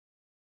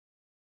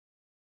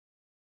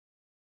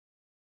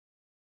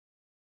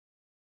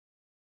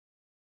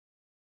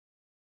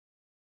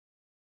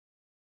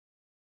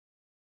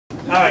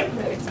right.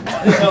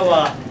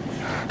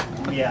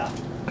 So, yeah.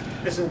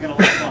 This isn't going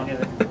to last long, is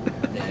it?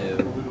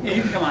 No. Yeah,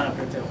 you can come on up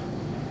here, too.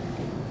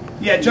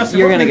 Yeah, Justin,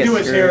 what we're going to do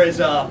is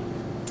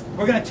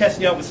we're going to test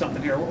you out with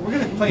something here. We're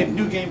going to play a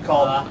new game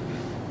called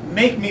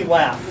Make Me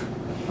Laugh.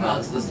 Well,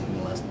 let's listen to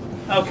the last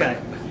one. Okay.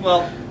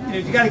 Well,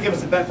 you got to give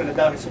us the benefit of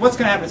the doubt. So what's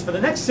going to happen is for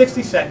the next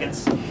 60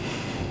 seconds,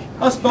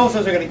 us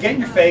bozos are going to get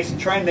in your face and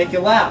try and make you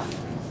laugh.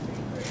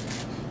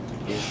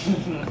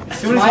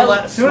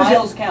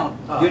 Smiles count.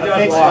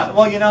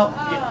 Well, you know,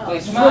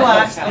 just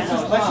relax.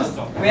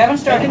 We haven't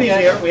started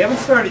yet. We haven't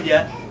started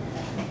yet.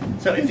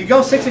 So if you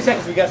go 60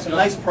 seconds, we got some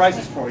nice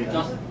prizes for you.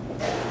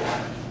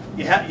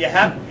 You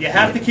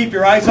have to keep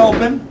your eyes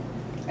open.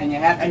 And you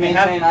have to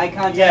maintain eye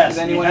contact with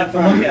anyone in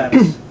front of you. Have to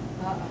look at us.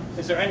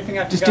 Is there anything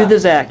I forgot? Just do the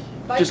Zach.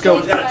 Just go.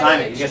 You gotta time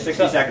it. You get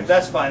 60 seconds.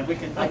 That's fine.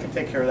 I can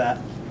take care of that.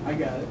 I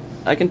got it.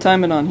 I can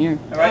time it on here.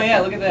 All right. Oh yeah,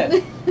 look at that.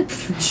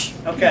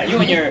 Okay. You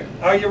and your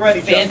are you ready?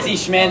 Fancy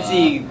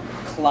schmancy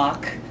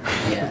clock.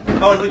 Yeah.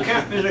 Oh, we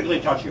can't physically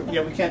touch you.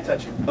 Yeah, we can't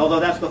touch you. Although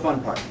that's the fun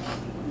part.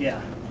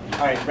 Yeah.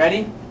 All right,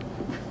 ready?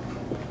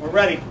 We're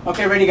ready.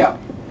 Okay, ready to go.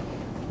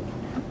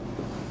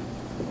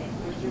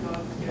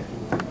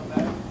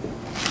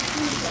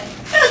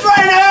 It's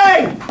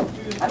raining!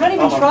 I'm not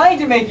even trying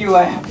to make you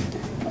laugh.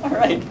 All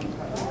right.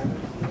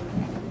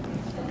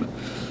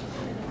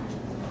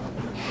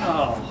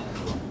 Oh.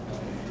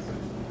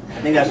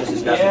 I think that's just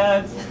disgusting.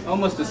 Yeah, it's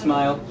almost a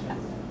smile.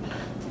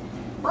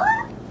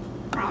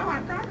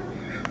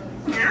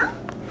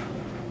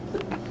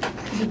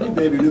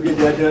 Baby, look at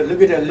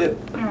that lip.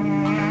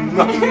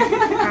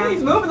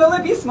 He's moving the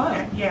lip, he's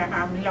smiling.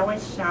 Yeah,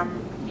 Lois,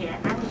 yeah,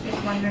 I was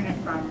just wondering if,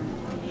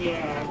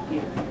 yeah.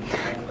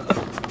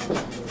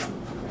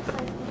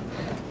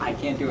 I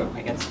can't do it,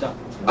 I got stuck.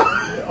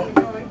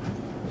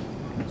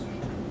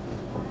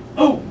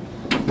 Oh!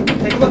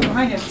 Take a look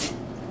behind you.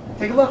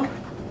 Take a look.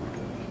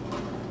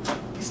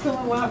 He's still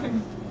not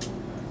laughing.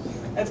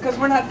 That's because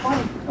we're not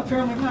funny.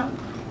 Apparently not.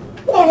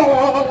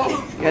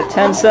 You got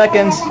 10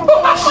 seconds.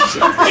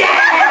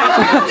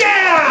 Yeah!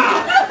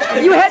 Yeah!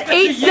 You had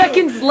 8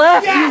 seconds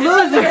left, you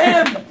loser!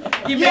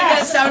 You made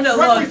that sound at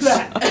lunch.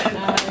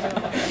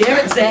 Damn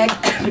it, Zach.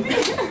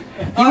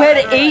 You had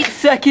 8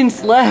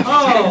 seconds left.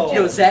 Oh!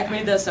 Yo, Zach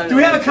made that sound. Do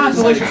we have a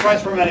consolation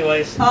prize for him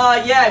anyways?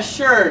 Yeah,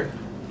 sure.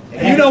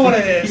 And you know what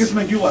it is. You can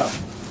make you laugh.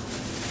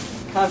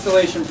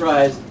 Consolation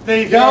prize. There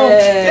you go.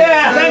 Yay.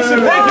 Yeah, thank you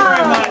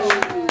very much.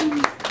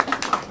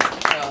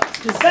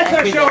 That's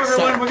our show,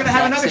 everyone. We're going to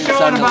have another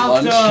show in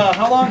about,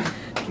 how long?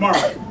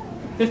 Tomorrow.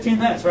 15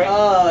 minutes, right?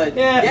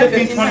 Yeah,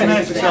 15, 20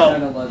 minutes or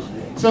so.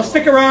 So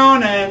stick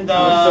around and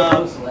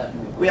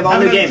We have all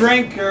new have a games.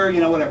 drink or, you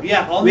know, whatever.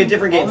 Yeah, all We have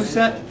different all games. New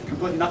set.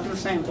 Nothing the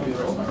same.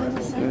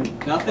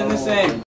 Nothing the same.